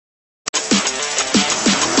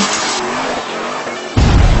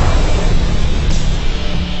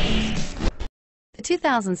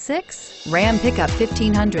2006 Ram Pickup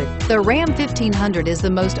 1500. The Ram 1500 is the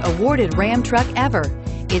most awarded Ram truck ever.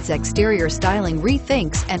 Its exterior styling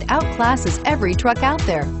rethinks and outclasses every truck out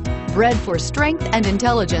there. Bred for strength and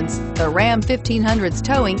intelligence, the Ram 1500's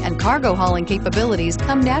towing and cargo hauling capabilities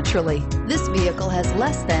come naturally. This vehicle has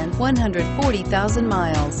less than 140,000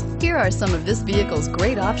 miles. Here are some of this vehicle's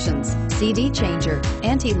great options: CD changer,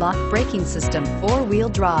 anti-lock braking system, four-wheel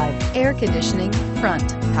drive, air conditioning, front,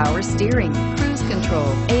 power steering, cruise control,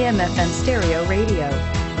 AM/FM stereo radio,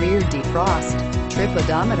 rear defrost, trip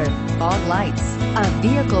odometer, fog lights. A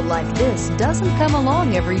vehicle like this doesn't come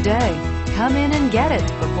along every day. Come in and get it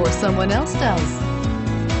before someone else does.